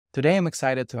Today, I'm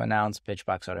excited to announce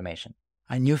Pitchbox Automation,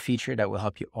 a new feature that will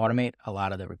help you automate a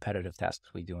lot of the repetitive tasks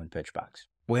we do in Pitchbox.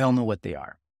 We all know what they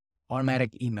are: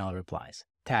 automatic email replies,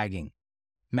 tagging,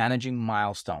 managing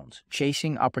milestones,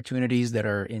 chasing opportunities that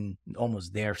are in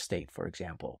almost their state, for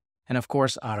example, and of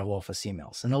course, out-of-office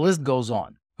emails. And the list goes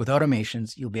on. With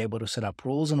automations, you'll be able to set up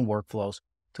rules and workflows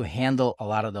to handle a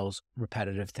lot of those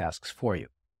repetitive tasks for you.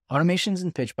 Automations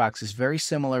in Pitchbox is very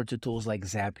similar to tools like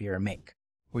Zapier or Make,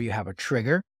 where you have a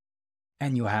trigger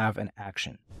and you have an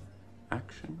action.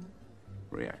 Action,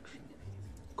 reaction,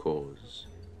 cause,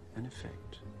 and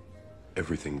effect.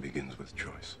 Everything begins with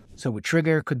choice. So a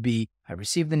trigger could be, I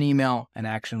received an email. An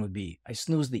action would be, I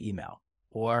snoozed the email,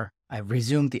 or I've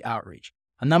resumed the outreach.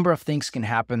 A number of things can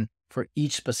happen for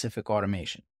each specific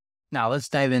automation. Now let's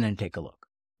dive in and take a look.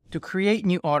 To create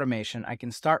new automation, I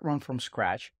can start one from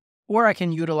scratch, or I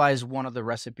can utilize one of the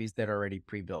recipes that are already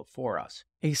pre-built for us.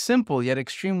 A simple yet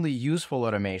extremely useful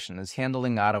automation is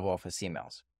handling out-of-office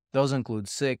emails. Those include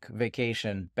sick,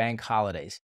 vacation, bank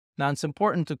holidays. Now, it's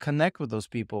important to connect with those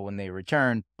people when they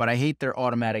return, but I hate their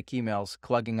automatic emails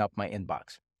clogging up my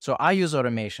inbox. So I use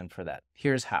automation for that.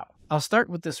 Here's how. I'll start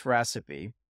with this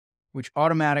recipe, which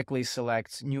automatically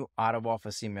selects new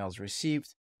out-of-office emails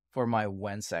received for my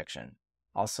when section.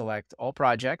 I'll select all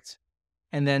projects,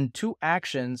 and then two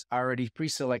actions are already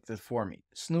pre-selected for me: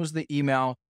 snooze the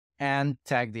email and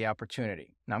tag the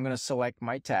opportunity. Now I'm going to select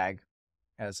my tag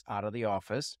as out of the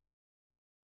office.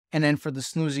 And then for the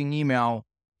snoozing email,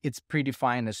 it's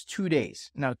predefined as 2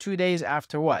 days. Now, 2 days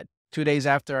after what? 2 days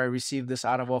after I receive this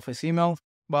out of office email?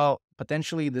 Well,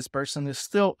 potentially this person is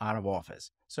still out of office.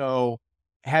 So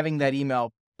having that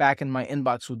email back in my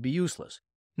inbox would be useless.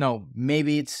 No,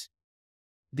 maybe it's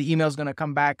the email is going to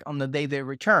come back on the day they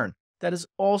return. That is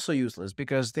also useless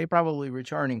because they're probably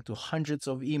returning to hundreds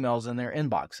of emails in their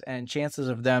inbox, and chances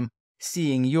of them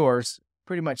seeing yours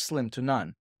pretty much slim to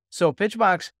none. So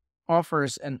Pitchbox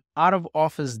offers an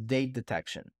out-of-office date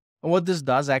detection. And what this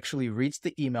does actually reads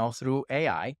the email through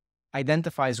AI,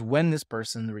 identifies when this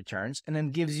person returns, and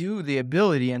then gives you the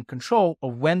ability and control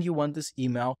of when you want this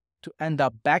email to end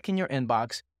up back in your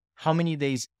inbox, how many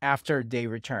days after they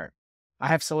return. I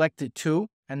have selected 2,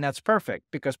 and that's perfect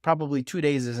because probably 2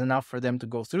 days is enough for them to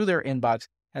go through their inbox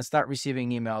and start receiving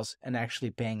emails and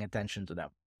actually paying attention to them.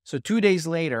 So 2 days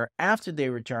later, after they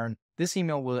return, this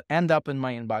email will end up in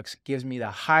my inbox, gives me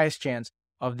the highest chance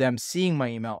of them seeing my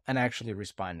email and actually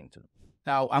responding to them.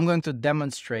 Now, I'm going to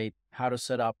demonstrate how to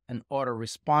set up an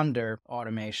autoresponder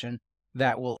automation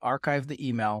that will archive the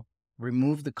email,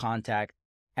 remove the contact,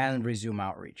 and resume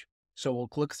outreach. So we'll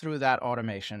click through that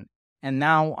automation. And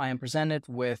now I am presented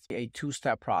with a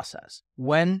 2-step process: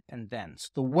 when and then. So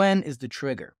the when is the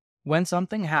trigger. When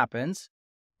something happens,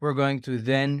 we're going to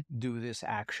then do this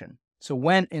action. So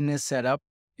when in this setup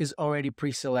is already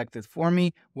pre-selected for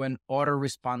me when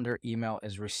autoresponder email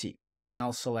is received.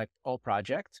 I'll select all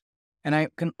projects, and I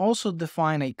can also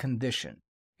define a condition.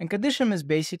 And condition is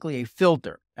basically a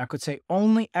filter. I could say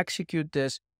only execute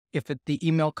this if the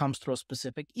email comes through a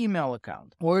specific email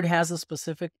account or it has a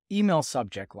specific email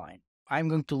subject line. I'm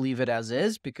going to leave it as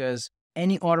is because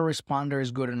any autoresponder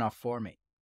is good enough for me.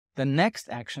 The next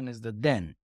action is the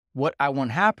then. What I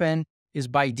want happen is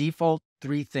by default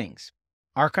 3 things.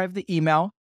 Archive the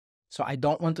email, so I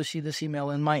don't want to see this email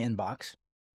in my inbox.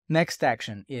 Next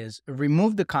action is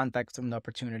remove the contact from the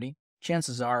opportunity.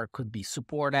 Chances are it could be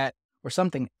support at or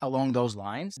something along those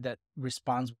lines that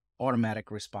responds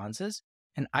automatic responses,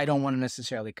 and I don't want to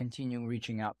necessarily continue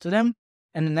reaching out to them.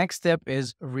 And the next step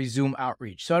is resume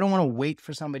outreach. So I don't want to wait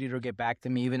for somebody to get back to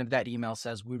me, even if that email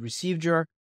says, we received your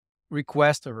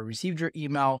request or we received your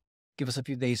email, give us a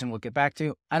few days and we'll get back to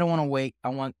you. I don't want to wait. I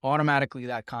want automatically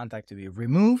that contact to be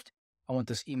removed. I want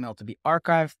this email to be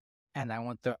archived, and I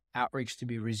want the outreach to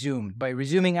be resumed. By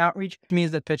resuming outreach, it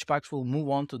means that Pitchbox will move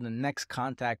on to the next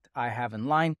contact I have in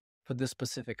line for this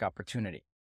specific opportunity.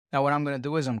 Now, what I'm going to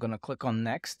do is I'm going to click on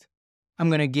next. I'm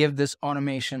going to give this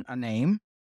automation a name,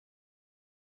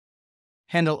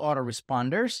 handle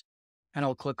autoresponders, and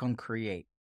I'll click on create.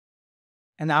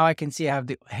 And now I can see I have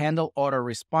the handle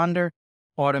autoresponder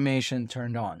automation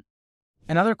turned on.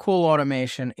 Another cool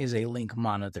automation is a link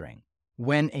monitoring.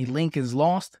 When a link is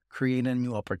lost, create a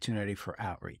new opportunity for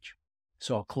outreach.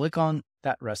 So I'll click on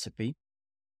that recipe.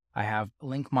 I have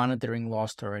link monitoring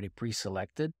lost already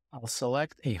pre-selected. I'll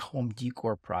select a home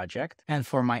decor project. And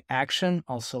for my action,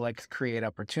 I'll select create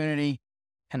opportunity,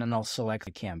 and then I'll select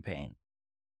the campaign.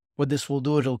 What this will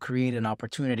do, it'll create an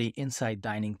opportunity inside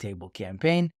dining table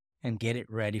campaign and get it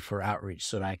ready for outreach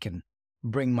so that I can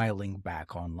bring my link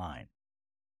back online.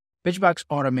 Pitchbox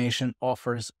automation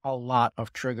offers a lot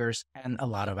of triggers and a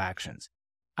lot of actions.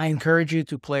 I encourage you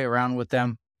to play around with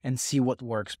them and see what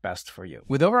works best for you.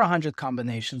 With over 100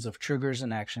 combinations of triggers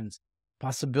and actions,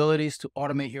 possibilities to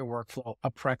automate your workflow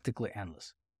are practically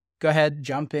endless. Go ahead,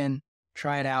 jump in,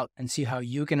 try it out, and see how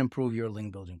you can improve your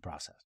link building process.